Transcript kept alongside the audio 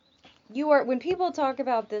when people talk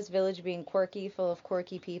about this village being quirky, full of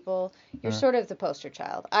quirky people, you're sort of the poster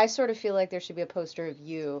child. I sort of feel like there should be a poster of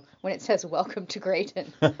you when it says "Welcome to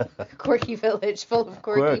Greyton," quirky village full of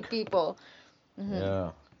quirky people. Mm-hmm.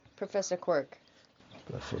 Yeah. Professor Quirk.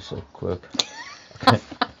 Professor Quirk.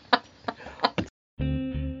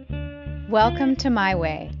 Welcome to My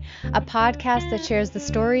Way, a podcast that shares the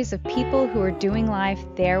stories of people who are doing life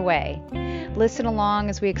their way. Listen along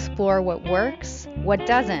as we explore what works, what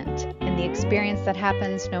doesn't, and the experience that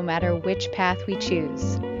happens no matter which path we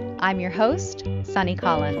choose. I'm your host, Sunny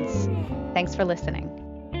Collins. Thanks for listening.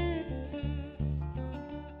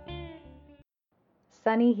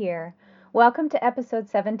 Sunny here. Welcome to episode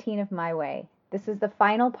 17 of My Way. This is the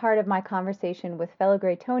final part of my conversation with fellow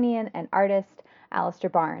Greytonian and artist Alistair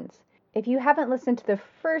Barnes. If you haven't listened to the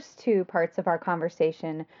first two parts of our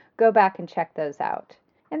conversation, go back and check those out.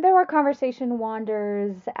 And though our conversation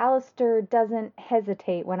wanders, Alistair doesn't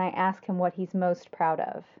hesitate when I ask him what he's most proud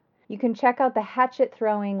of. You can check out the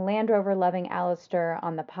hatchet-throwing, Land Rover-loving Alistair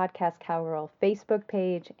on the Podcast Cowgirl Facebook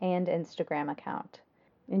page and Instagram account.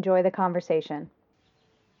 Enjoy the conversation.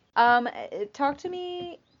 Talk to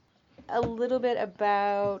me a little bit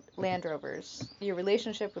about Land Rovers, your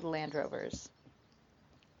relationship with Land Rovers.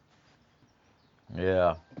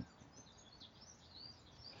 Yeah.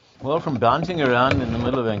 Well, from bouncing around in the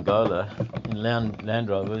middle of Angola in Land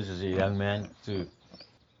Rovers as a young man to,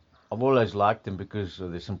 I've always liked them because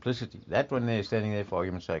of their simplicity. That one there, standing there for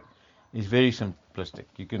argument's sake, is very simplistic.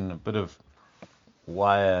 You can a bit of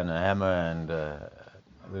wire and a hammer and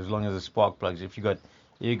as long as the spark plugs. If you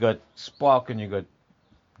got spark and you got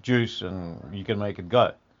juice and you can make it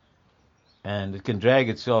go. And it can drag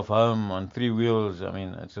itself home on three wheels. I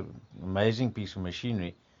mean, it's an amazing piece of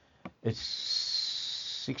machinery. It's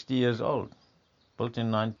 60 years old, built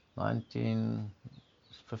in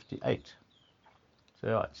 1958. So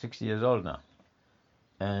yeah, it's 60 years old now.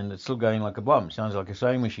 And it's still going like a bomb. Sounds like a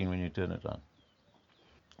sewing machine when you turn it on.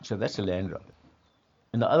 So that's a Land Rover.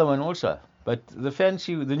 And the other one also. But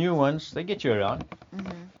the new ones, they get you around.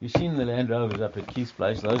 Mm-hmm. You've seen the Land Rovers up at Keith's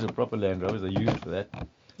place. Those are proper Land Rovers. They're used for that.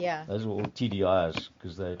 Yeah. Those are all TDIs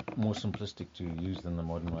because they're more simplistic to use than the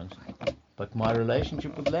modern ones. But my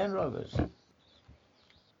relationship with Land Rovers,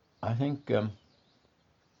 I think they're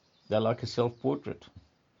like a self-portrait.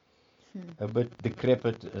 A bit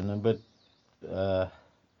decrepit and a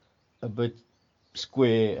bit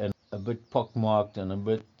square and a bit pockmarked and a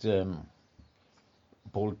bit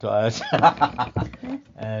bald tires.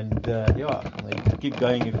 And yeah, they keep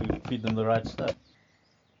going if you feed them the right stuff.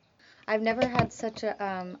 I've never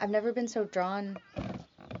been so drawn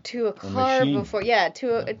to a car before. Yeah,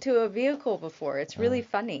 to a vehicle before. It's really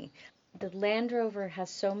funny. The Land Rover has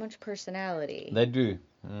so much personality. They do.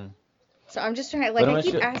 Mm. So I'm just trying, I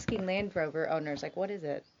keep asking Land Rover owners, what is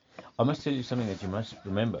it? I must tell you something that you must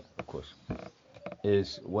remember, of course,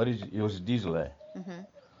 is what is yours is diesel, eh? Mm-hmm.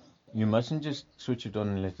 You mustn't just switch it on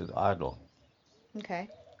and let it idle. Okay.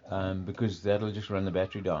 Because that'll just run the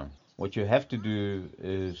battery down. What you have to do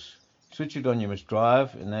is switch it on. You must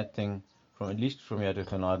drive in that thing at least from here to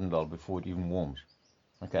Glenardendaal before it even warms.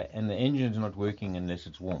 Okay, and the engine's not working unless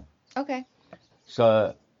it's warm. Okay.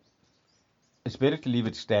 So it's better to leave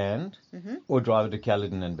it stand or drive it to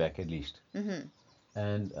Caledon and back at least. Mm-hmm.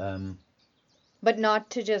 And but not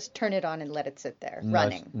to just turn it on and let it sit there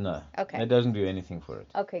running. No. Okay. It doesn't do anything for it.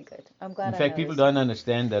 Okay, good. I'm glad. In fact, people don't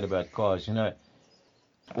understand that about cars. You know,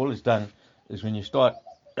 all it's done is when you start,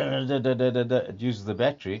 it uses the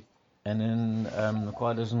battery. And then the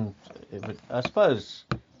car doesn't. I suppose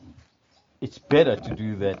it's better to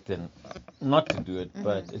do that than not to do it,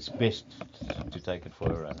 but it's best to take it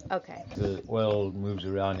for a run. Okay. The oil moves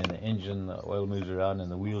around in the engine, the oil moves around in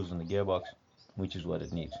the wheels and the gearbox, which is what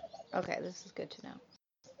it needs. Okay, this is good to know.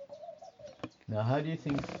 Now, how do you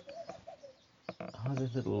think? How's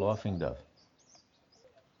this little laughing dove?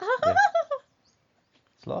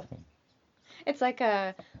 It's laughing. It's like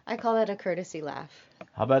I call that a courtesy laugh.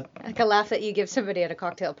 How about? Like a laugh that you give somebody at a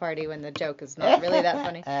cocktail party when the joke is not really that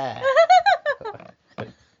funny.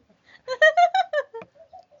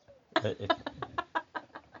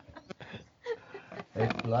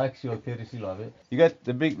 It likes your courtesy laugh. You got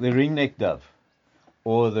the ringneck dove,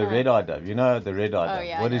 or the red-eyed dove. You know the red-eyed dove.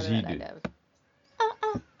 Yeah, what does he do?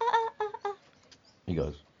 He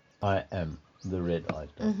goes, "I am the red-eyed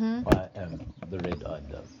dove. Mm-hmm. I am the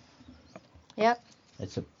red-eyed dove." Yep.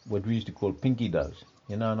 It's what we used to call pinky doves.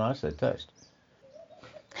 You know how nice they taste.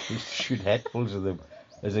 We used to shoot hatfuls of them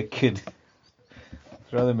as a kid.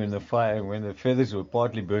 Throw them in the fire, and when the feathers were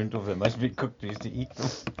partly burnt off, they must be cooked. We used to eat them.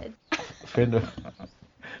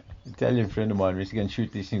 Italian friend of mine, we used to go and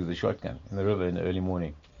shoot these things with a shotgun in the river in the early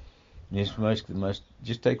morning. Yes,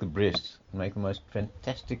 just take the breasts and make the most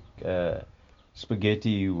fantastic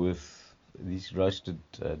spaghetti with these roasted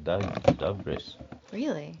dove breasts.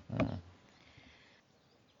 Really?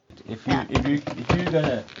 If Yeah.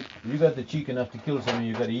 you got the cheek enough to kill something,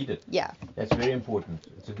 you got to eat it. Yeah. That's very important.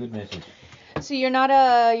 It's a good message. So you're not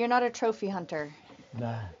a trophy hunter.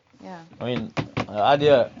 Nah. Yeah. I mean, the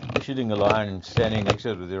idea of shooting a lion and standing next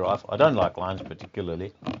to it with your rifle. I don't like lions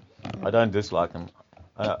particularly. I don't dislike them.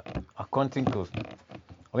 I can't think of.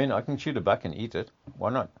 I mean, I can shoot a buck and eat it.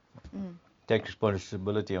 Why not? Take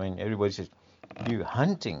responsibility. I mean, everybody says, "You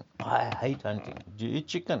hunting? I hate hunting. Do you eat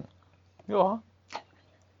chicken?" Yeah.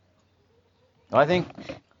 I think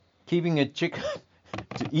keeping a chicken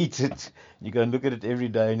to eat it, you go and look at it every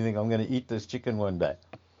day and you think, I'm going to eat this chicken one day.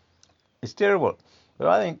 It's terrible. But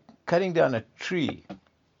I think cutting down a tree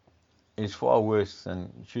is far worse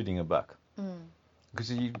than shooting a buck. Because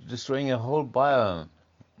you're destroying a whole biome.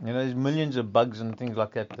 You know, there's millions of bugs and things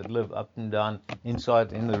like that live up and down,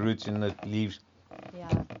 inside, in the roots, in the leaves.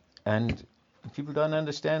 Yeah. And people don't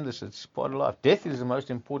understand this. It's part of life. Death is the most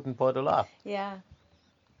important part of life. Yeah.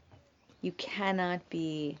 You cannot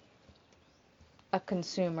be a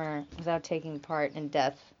consumer without taking part in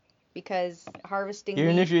death, because harvesting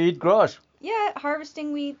Even wheat, if you eat grass. yeah,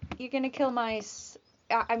 harvesting wheat, you're gonna kill mice.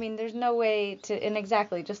 I mean, there's no way to, and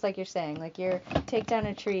exactly, just like you're saying, like take down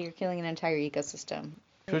a tree, you're killing an entire ecosystem.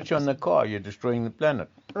 Switch on the car, you're destroying the planet.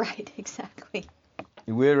 Right, exactly.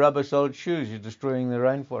 You wear rubber-soled shoes, you're destroying the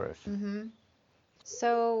rainforest.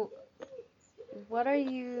 So, what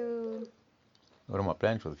are my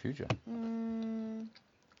plans for the future?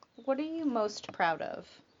 what are you most proud of?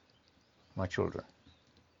 My children.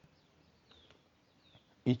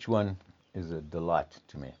 Each one is a delight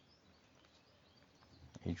to me.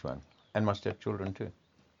 Each one. And my stepchildren too.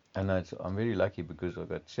 And I'm very lucky because I've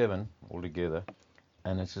got 7 altogether.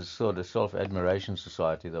 And it's a sort of self-admiration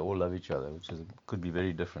society. They all love each other, which could be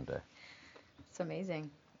very different. It's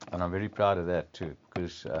amazing. And I'm very proud of that too,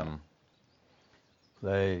 because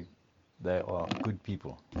they are good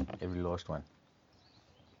people, every last one.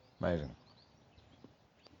 Amazing.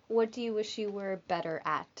 What do you wish you were better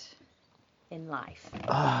at in life?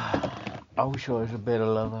 I wish I was a better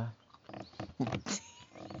lover.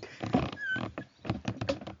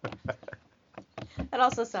 That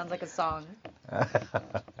also sounds like a song.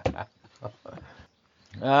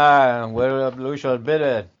 Well, I wish I was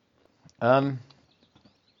better. I'd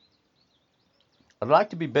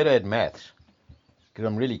like to be better at maths, because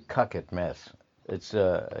I'm really cuck at maths. It's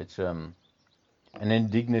an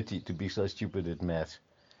indignity to be so stupid at maths.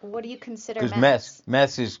 What do you consider Because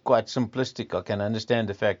maths is quite simplistic. I can understand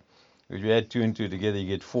the fact that if you add 2 and 2 together, you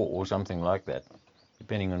get 4 or something like that,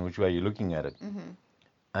 depending on which way you're looking at it.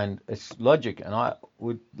 And it's logic, and I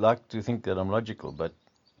would like to think that I'm logical, but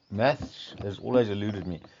maths has always eluded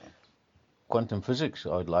me. Quantum physics,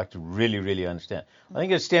 I would like to really, really understand. I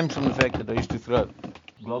think it stems from the fact that I used to throw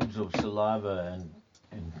globs of saliva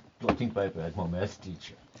and blotting paper at my maths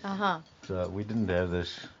teacher. So we didn't have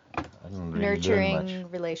this. I didn't really nurturing learn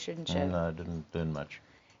much. relationship. No, I didn't learn much.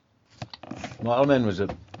 My old man was a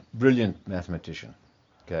brilliant mathematician,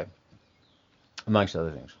 okay, amongst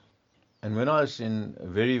other things. And when I was in a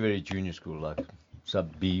very, very junior school, like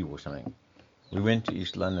sub B or something, we went to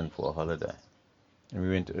East London for a holiday. And we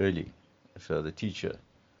went early. So the teacher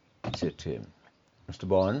said to him, Mr.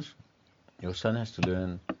 Barnes, your son has to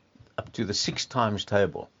learn up to the 6 times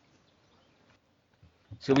table.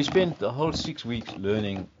 So we spent the whole 6 weeks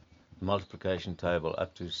learning the multiplication table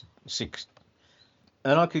up to 6.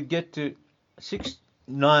 And I could get to 6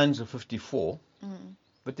 9s are 54,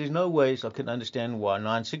 but there's no ways I could understand why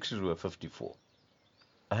 9 6s were 54.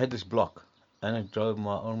 I had this block, and it drove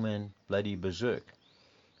my old man bloody berserk.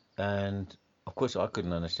 And of course I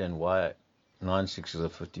couldn't understand why 9 6s are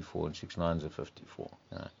 54 and 6 9s are 54.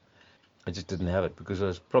 You know. I just didn't have it, because I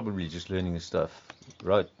was probably just learning the stuff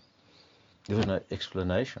right. There was no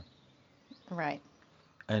explanation. Right.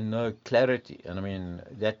 And no clarity. And I mean,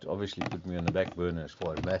 that obviously put me on the back burner as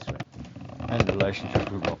far as maths went. And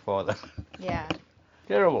relationship with my father. Yeah.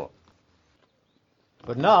 Terrible.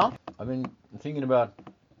 But now, I've been thinking about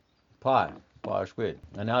pi squared,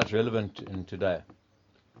 and how it's relevant in today.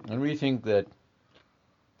 And we think that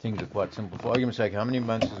things are quite simple. For argument's sake, how many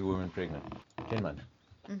months is a woman pregnant? 10 months.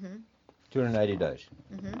 280 days.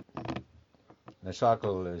 The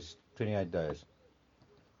cycle is 28 days.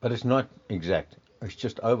 But it's not exact. It's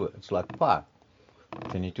just over. It's like pi.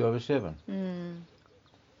 22 over 7.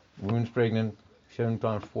 Woman's pregnant, 7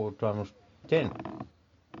 times 4 times 10.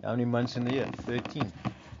 How many months in the year? 13.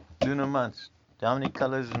 Lunar months. How many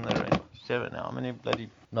colors in the rainbow? 7. How many bloody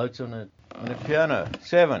notes on a piano?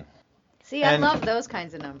 7. See, I love those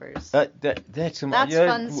kinds of numbers. That's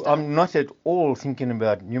fun stuff. I'm not at all thinking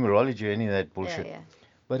about numerology or any of that bullshit. Yeah.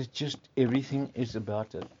 But it's just everything is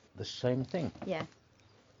about the same thing. Yeah.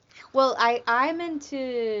 Well, I'm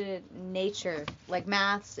into nature, like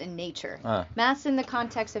maths and nature. Maths in the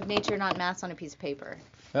context of nature, not maths on a piece of paper.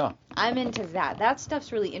 Yeah. I'm into that. That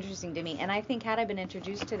stuff's really interesting to me. And I think had I been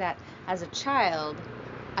introduced to that as a child,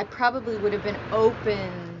 I probably would have been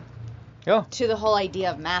open to the whole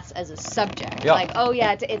idea of maths as a subject. Yeah. Like, oh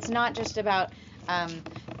yeah, it's not just about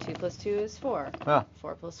 2 plus 2 is 4. Yeah.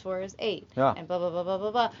 4 plus 4 is 8. Yeah. And blah, blah, blah, blah,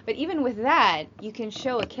 blah, blah. But even with that, you can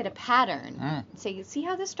show a kid a pattern. And say, see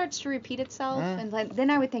how this starts to repeat itself? And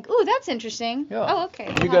then I would think, ooh, that's interesting. Yeah. Oh,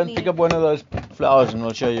 okay. You go and pick up one of those flowers and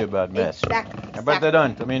we'll show you about maths. Exactly. But they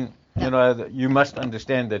don't. I mean, you must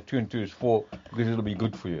understand that 2 and 2 is 4 because it'll be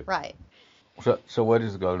good for you. Right. So what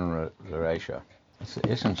is the golden ratio? It's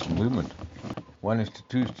the essence of movement. 1 is to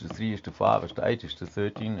 2 is to 3 is to 5 is to 8 is to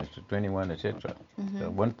 13 is to 21, etc.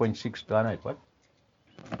 So 1.6 donate what?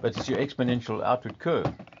 But it's your exponential outward curve.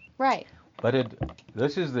 Right. But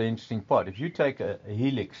this is the interesting part. If you take a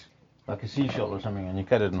helix, like a seashell or something, and you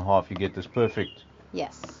cut it in half, you get this perfect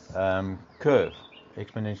curve,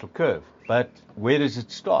 exponential curve. But where does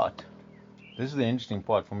it start? This is the interesting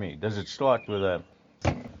part for me. Does it start with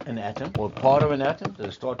an atom or part of an atom? Does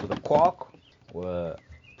it start with a quark or a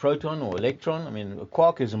proton or electron? I mean, a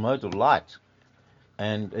quark is a mode of light,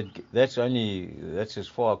 and that's as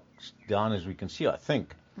far down as we can see, I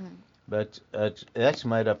think. But that's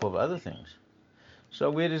made up of other things. So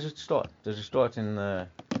where does it start? Does it start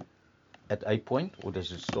at a point, or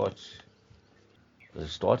does it start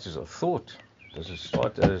as a thought? Does it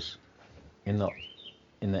start as in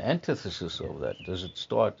the antithesis of that? Does it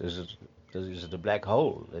start is it a black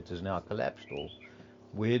hole that is now collapsed, or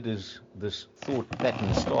where does this thought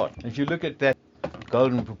pattern start? If you look at that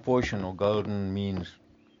golden proportion or golden means,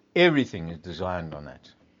 everything is designed on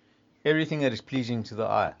that. Everything that is pleasing to the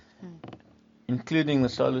eye, including the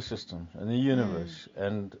solar system and the universe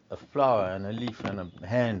and a flower and a leaf and a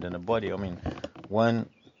hand and a body. I mean, 1,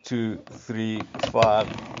 2, 3, 5,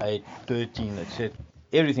 8, 13, etc.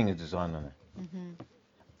 Everything is designed on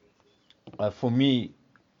it. For me,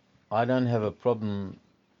 I don't have a problem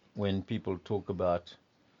when people talk about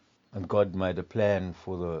God made a plan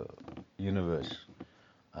for the universe.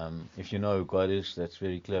 If you know who God is, that's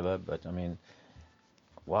very clever, but I mean,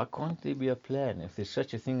 why can't there be a plan? If there's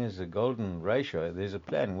such a thing as a golden ratio, there's a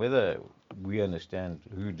plan. Whether we understand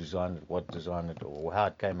who designed it, what designed it, or how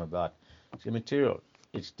it came about, it's immaterial.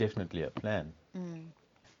 It's definitely a plan.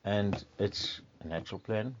 And it's a natural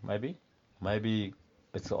plan, maybe. Maybe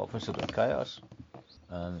it's the opposite of chaos.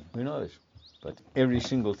 Who knows? But every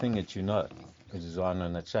single thing that you know is designed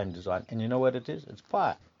on that same design. And you know what it is? It's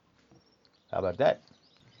fire. How about that?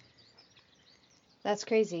 That's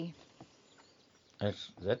crazy.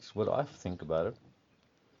 That's what I think about it.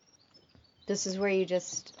 This is where you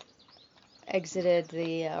just exited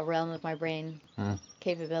the realm of my brain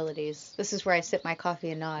capabilities. This is where I sip my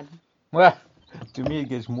coffee and nod. Well, to me it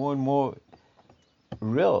gets more and more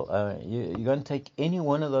real. You're going to take any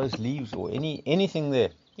one of those leaves or anything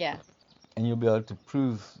there. Yeah. And you'll be able to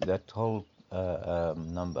prove that whole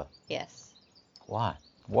number. Yes. Why?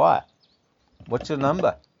 What's a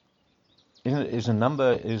number? Is a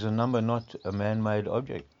number not a man-made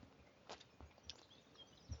object?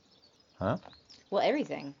 Huh? Well,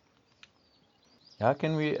 everything. How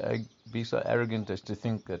can we be so arrogant as to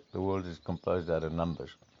think that the world is composed out of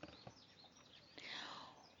numbers?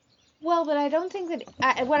 Well, but I don't think that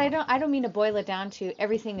I don't mean to boil it down to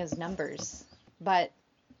everything is numbers, but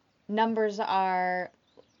numbers are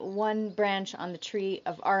one branch on the tree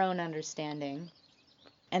of our own understanding.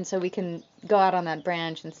 And so we can go out on that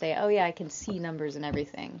branch and say, oh yeah, I can see numbers and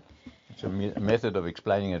everything. It's a method of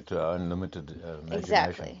explaining it to our unlimited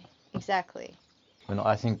imagination. Exactly. And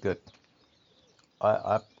I think that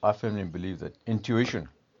I firmly believe that intuition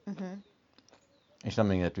is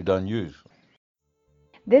something that we don't use.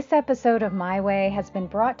 This episode of My Way has been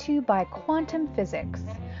brought to you by quantum physics.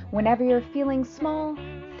 Whenever you're feeling small,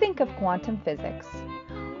 think of quantum physics.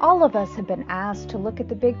 All of us have been asked to look at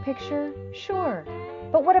the big picture, sure.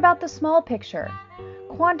 But what about the small picture?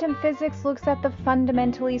 Quantum physics looks at the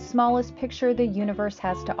fundamentally smallest picture the universe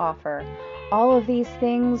has to offer. All of these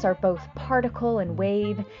things are both particle and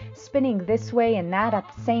wave, spinning this way and that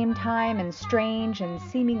at the same time in strange and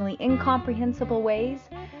seemingly incomprehensible ways.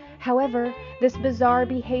 However, this bizarre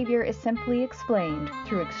behavior is simply explained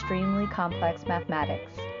through extremely complex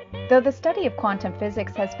mathematics. Though the study of quantum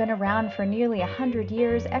physics has been around for nearly 100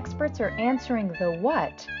 years, experts are answering the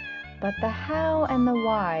what but the how and the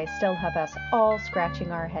why still have us all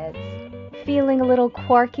scratching our heads. Feeling a little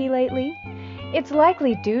quarky lately? It's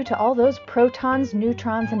likely due to all those protons,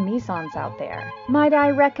 neutrons, and mesons out there. Might I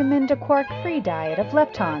recommend a quark-free diet of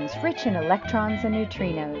leptons rich in electrons and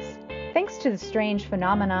neutrinos? Thanks to the strange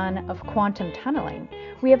phenomenon of quantum tunneling,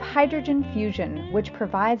 we have hydrogen fusion, which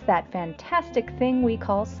provides that fantastic thing we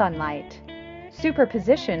call sunlight.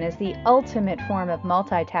 Superposition is the ultimate form of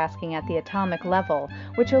multitasking at the atomic level,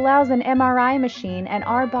 which allows an MRI machine and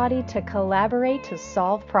our body to collaborate to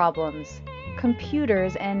solve problems.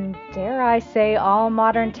 Computers and, dare I say, all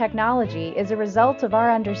modern technology is a result of our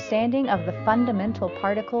understanding of the fundamental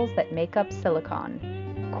particles that make up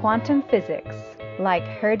silicon. Quantum physics, like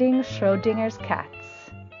herding Schrodinger's cats.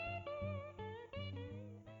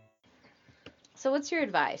 So what's your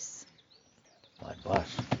advice? My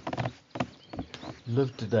advice?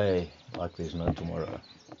 Live today like there's no tomorrow.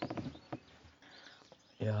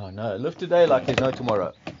 Live today like there's no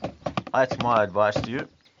tomorrow. That's my advice to you.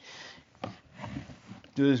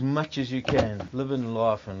 Do as much as you can. Live and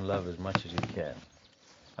laugh and love as much as you can.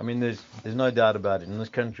 I mean, there's no doubt about it. In this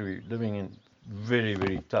country, we're living in very,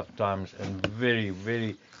 very tough times and very,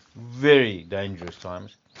 very, very dangerous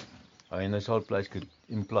times. I mean, this whole place could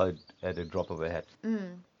implode at a drop of a hat.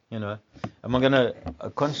 You know, am I going to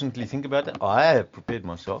constantly think about that? I have prepared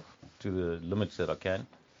myself to the limits that I can.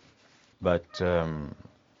 But, you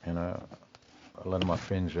know, a lot of my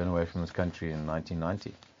friends ran away from this country in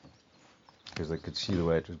 1990 because they could see the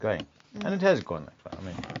way it was going. And it has gone that way. I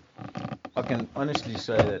mean, I can honestly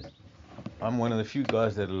say that I'm one of the few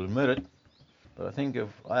guys that will admit it. But I think if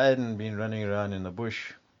I hadn't been running around in the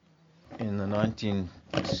bush in the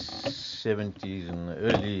 1970s and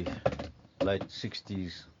the late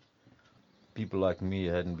 60s, people like me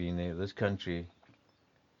hadn't been there, this country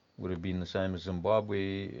would have been the same as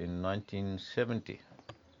Zimbabwe in 1970.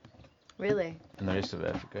 Really? And the rest of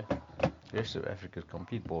Africa. The rest of Africa is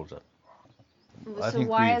complete balls up. So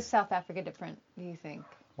why is South Africa different, do you think?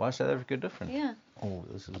 Why is South Africa different? Yeah. Oh,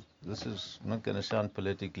 this is not going to sound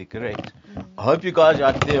politically correct. I hope you guys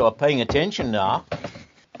out there are paying attention now.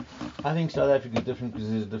 I think South Africa is different because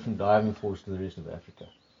there's a different driving force to the rest of Africa.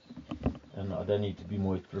 And I don't need to be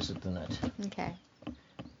more explicit than that. Okay.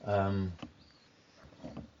 The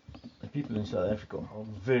people in South Africa are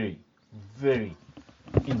very, very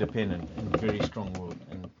independent and very strong-willed.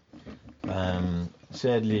 And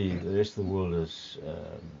sadly, the rest of the world has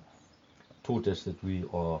taught us that we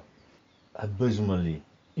are abysmally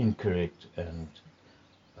incorrect and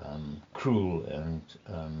cruel and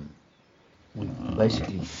we're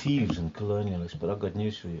basically thieves and colonialists. But I've got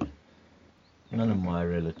news for you. None of my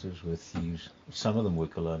relatives were thieves. Some of them were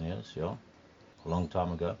colonialists, yeah, a long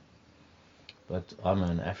time ago. But I'm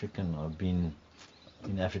an African. I've been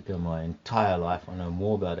in Africa my entire life. I know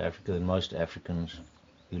more about Africa than most Africans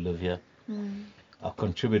who live here. I've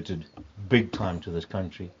contributed big time to this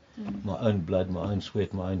country. My own blood, my own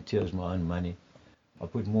sweat, my own tears, my own money. I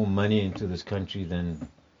put more money into this country than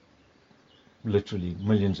literally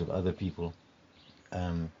millions of other people.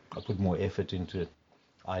 I put more effort into it.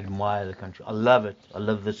 I admire the country. I love it. I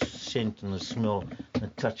love the scent and the smell, the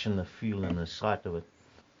touch and the feel and the sight of it.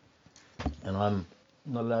 And I'm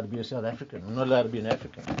not allowed to be a South African. I'm not allowed to be an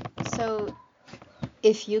African. So,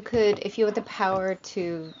 if you had the power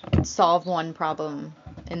to solve one problem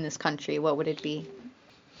in this country, what would it be?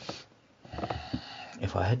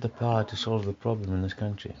 If I had the power to solve the problem in this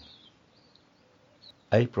country,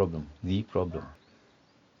 the problem,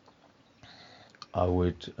 I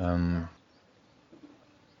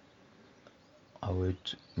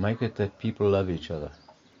would make it that people love each other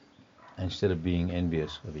instead of being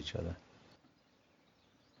envious of each other.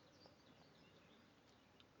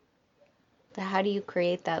 So how do you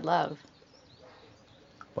create that love?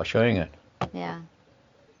 By showing it. Yeah.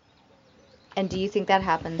 And do you think that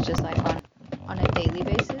happens just like on a daily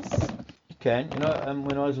basis? You can. You know,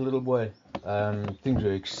 when I was a little boy, things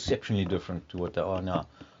were exceptionally different to what they are now.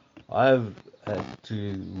 I've had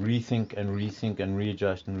to rethink and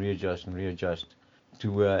readjust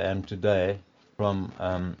to where I am today. From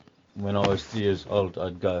when I was 3 years old,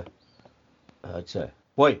 I'd say,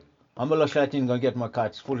 "Boy, I'm going to go get my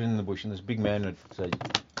kite. It's falling in the bush." And this big man would say,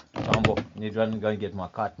 "Tambo, you need to run and go and get my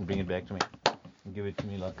kite and bring it back to me." And give it to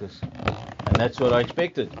me like this. And that's what I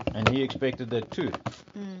expected. And he expected that too.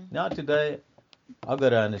 Now today, I've got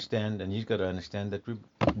to understand, and he's got to understand that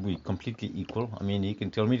we're completely equal. I mean, he can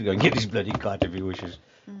tell me to go and get his bloody kite if he wishes.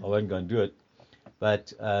 I won't go and do it.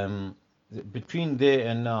 But between there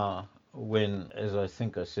and now, when, as I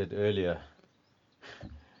think I said earlier,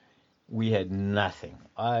 we had nothing.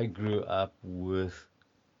 I grew up with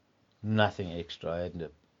nothing extra. I had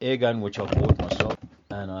air gun which I bought myself,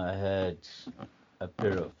 and I had a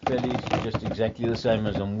pair of fellies just exactly the same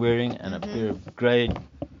as I'm wearing, and a pair of grey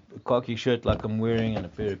khaki shirt like I'm wearing, and a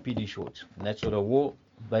pair of PD shorts. And that's what I wore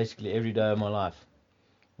basically every day of my life.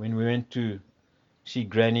 When we went to see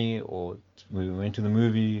Granny, or we went to the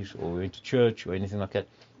movies, or we went to church, or anything like that,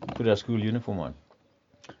 we put our school uniform on.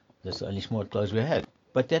 That's the only smart clothes we had.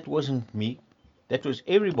 But that wasn't me. That was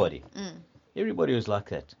everybody. Everybody was like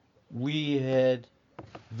that. We had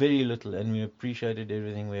very little, and we appreciated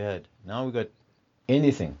everything we had. Now we got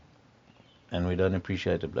anything, and we don't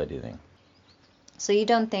appreciate a bloody thing. So you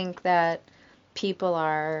don't think that people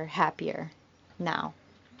are happier now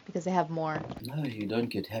because they have more? No, you don't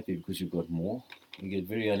get happy because you've got more. You get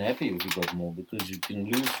very unhappy if you've got more because you can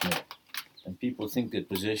lose more. And people think that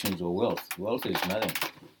possessions are wealth. Wealth is nothing.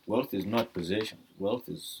 Wealth is not possessions. Wealth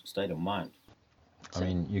is state of mind. I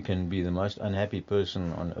mean, you can be the most unhappy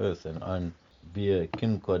person on earth and be a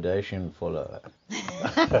Kim Kardashian follower.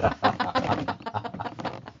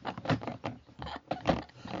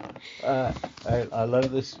 I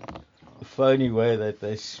love this phony way that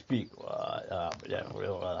they speak.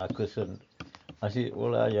 I couldn't. I see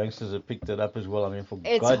all our youngsters have picked it up as well. I mean, for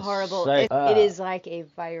It's God's horrible. sake. It is like a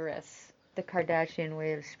virus, the Kardashian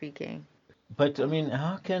way of speaking. But, I mean,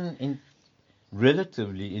 how can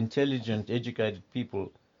relatively intelligent, educated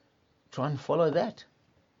people try and follow that?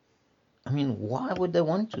 I mean, why would they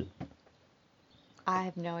want to? I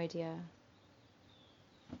have no idea.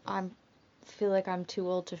 I feel like I'm too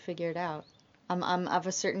old to figure it out. I'm of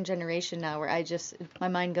a certain generation now where my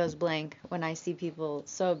mind goes blank when I see people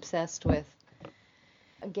so obsessed with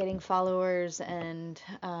getting followers, and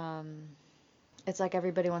it's like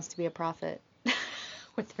everybody wants to be a prophet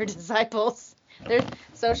with their disciples. They're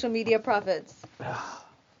social media prophets.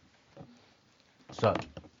 So.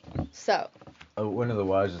 One of the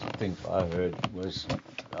wisest things I heard was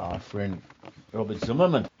our friend Robert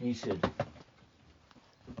Zimmerman. He said,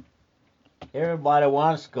 everybody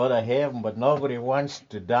wants to go to heaven, but nobody wants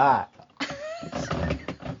to die.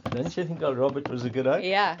 Don't you think old Robert was a good oak?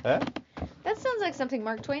 Yeah. Huh? That sounds like something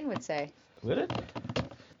Mark Twain would say. Would it?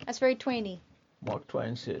 That's very Twainy. Mark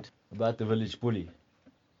Twain said about the village bully.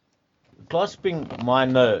 Clasping my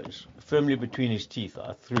nose firmly between his teeth,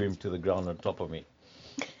 I threw him to the ground on top of me.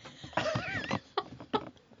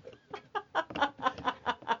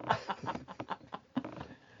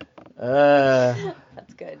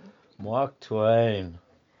 That's good. Mark Twain.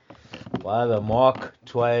 By the Mark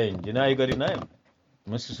Twain. Do you know how he got his name?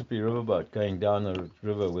 Mississippi riverboat going down the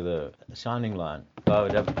river with a sounding line. Guy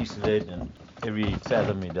would have a piece of lead, and every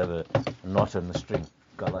fathom he'd have a knot in the string.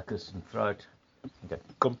 Go like this and throw it. Okay.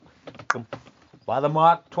 Come. By the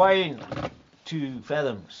Mark Twain. 2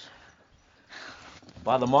 fathoms.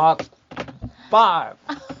 By the Mark 5.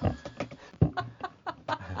 Mark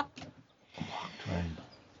Twain.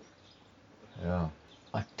 Yeah.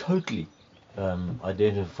 I totally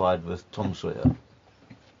identified with Tom Sawyer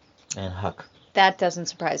and Huck. That doesn't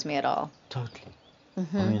surprise me at all. Totally.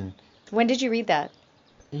 Mm-hmm. I mean, when did you read that?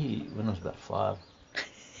 When I was about 5.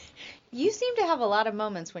 You seem to have a lot of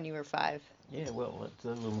moments when you were 5. Yeah, well, it's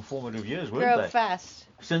the formative years, Grow weren't up they? fast.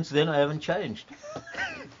 Since then, I haven't changed.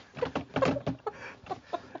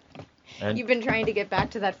 And you've been trying to get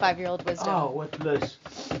back to that 5-year-old wisdom. Oh, what bliss.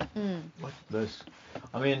 What bliss.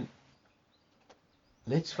 I mean,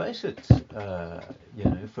 let's face it, the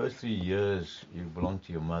first 3 years you belong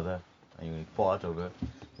to your mother and you're part of her,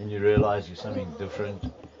 then you realize you're something different,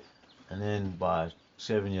 and then by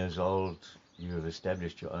 7 years old you have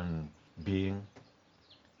established your own being,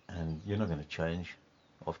 and you're not going to change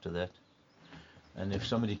after that. And if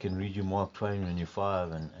somebody can read you Mark Twain when you're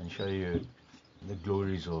 5 and show you the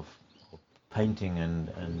glories of painting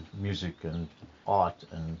and music and art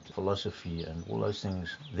and philosophy and all those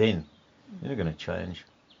things, then you're not going to change.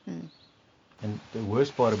 And the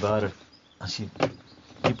worst part about it, I see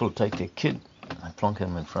people take their kid and plonk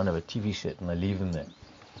him in front of a TV set and they leave him there.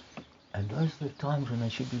 And those are the times when they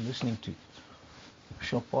should be listening to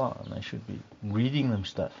Chopin, and they should be reading them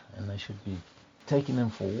stuff, and they should be taking them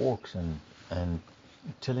for walks and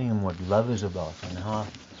telling them what love is about and how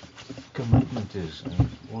commitment is and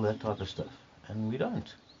all that type of stuff. And we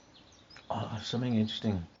don't. Something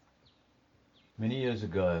interesting. Many years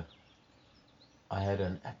ago, I had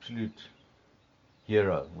an absolute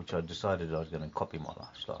hero, which I decided I was going to copy my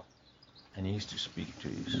lifestyle. And he used to speak to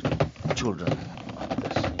his children like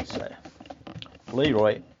this. He'd say,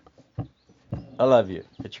 Leroy, I love you,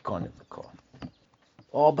 but you can't have the car.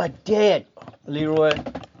 Oh, but Dad, Leroy,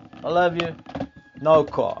 I love you, no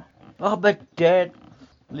car. Oh, but Dad,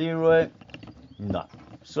 Leroy, no.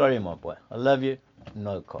 Sorry, my boy, I love you,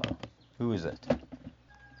 no car. Who is that?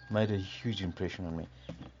 made a huge impression on me.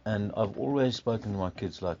 And I've always spoken to my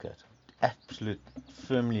kids like that.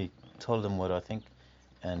 Firmly told them what I think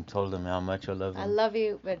and told them how much I love them. I love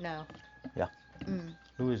you, but no. Yeah.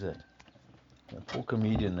 Who is that? A poor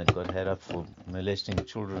comedian that got had up for molesting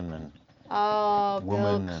children and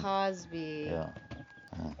women. Bill Cosby. Yeah.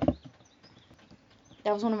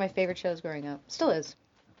 That was one of my favorite shows growing up. Still is.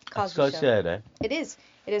 It's Cosby so Show. sad, eh? It is.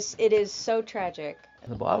 It is so tragic.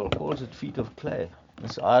 The Bible calls it feet of clay.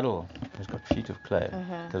 This idol has got feet of clay.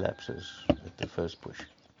 Collapses at the first push.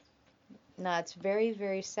 No, it's very,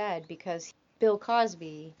 very sad because Bill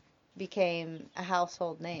Cosby became a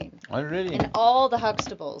household name. Oh, really? And all the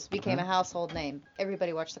Huxtables became a household name.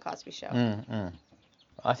 Everybody watched the Cosby Show.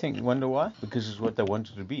 I think, you wonder why? Because it's what they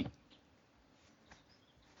wanted to be.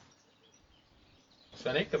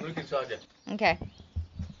 Sonny, come look inside here. Okay.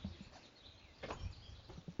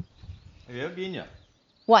 Have you ever been here?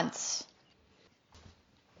 Once.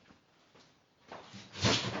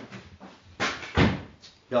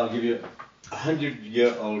 Yeah, I'll give you a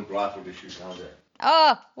 100-year-old rifle to shoot. How's that?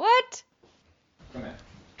 Oh, what? Come here.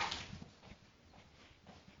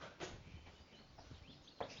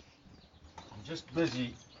 I'm just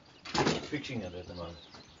busy fixing it at the moment.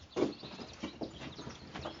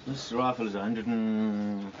 This rifle is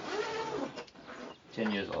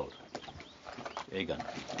 110 years old. Air gun.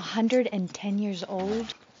 110 years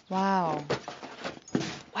old? Wow.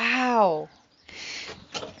 Wow.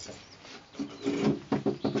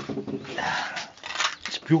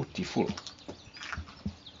 It's beautiful.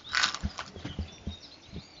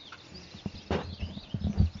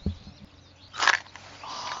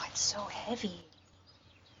 Oh, it's so heavy.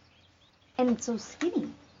 And it's so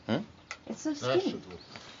skinny. It's so skinny.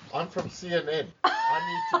 I'm from CNN. I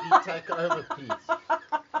need to be taken over, please.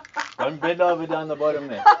 Don't bend over down the bottom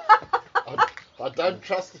there. I don't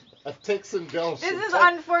trust a Texan girl. This is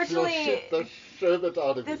unfortunately. She'll shit the sherbet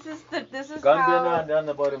out of This you. is Go and how. bend down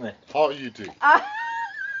the bottom there. How are you doing? I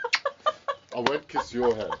won't kiss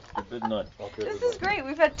your hand. You did not. This is great.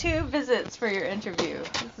 We've had 2 visits for your interview.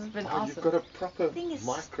 This has been awesome. You've got a proper Thing is-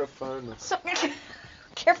 microphone. So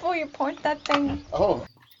careful, you point that thing. Oh.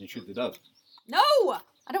 You shoot the dove. No,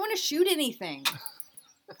 I don't want to shoot anything.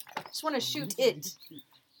 I just want to shoot it.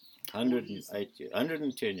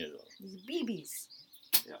 110 years old. These BBs.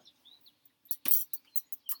 Yeah.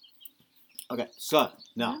 Okay, so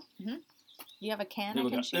now. You have a can There I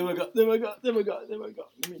we can go. shoot? There we go.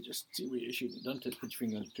 Let me just see where you're shooting. Don't put your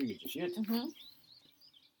finger on the trigger just yet.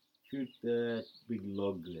 Shoot that big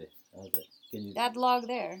log there. How's that? Can you? That log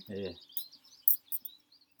there. Yeah.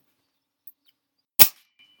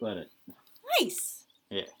 Got it. Nice.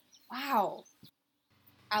 Yeah. Wow.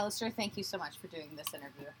 Alistair, thank you so much for doing this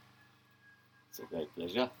interview. It's a great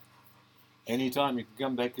pleasure. Anytime you can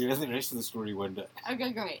come back to the rest of the story one day.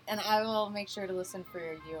 Okay, great. And I will make sure to listen for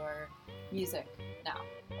your music now.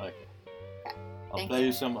 Okay. I'll Thank play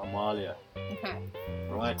you some Amalia. Okay.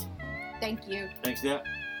 Right. Thank you. Thanks, dear.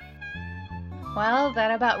 Well,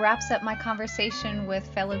 that about wraps up my conversation with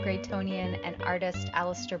fellow Greytonian and artist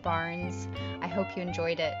Alistair Barnes. I hope you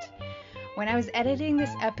enjoyed it. When I was editing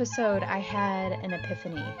this episode, I had an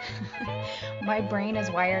epiphany. My brain is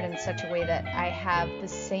wired in such a way that I have the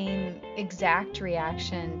same exact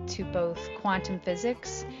reaction to both quantum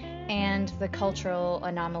physics and the cultural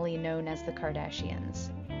anomaly known as the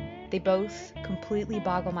Kardashians. They both completely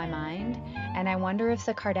boggle my mind, and I wonder if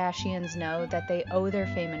the Kardashians know that they owe their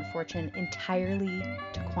fame and fortune entirely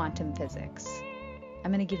to quantum physics.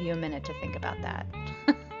 I'm going to give you a minute to think about that.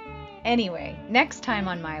 Anyway, next time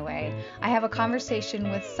on My Way, I have a conversation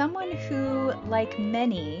with someone who, like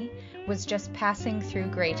many, was just passing through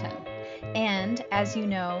Greyton. And, as you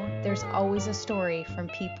know, there's always a story from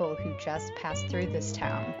people who just passed through this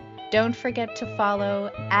town. Don't forget to follow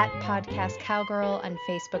 @Podcast Cowgirl on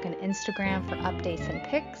Facebook and Instagram for updates and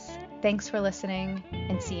pics. Thanks for listening,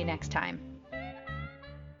 and see you next time.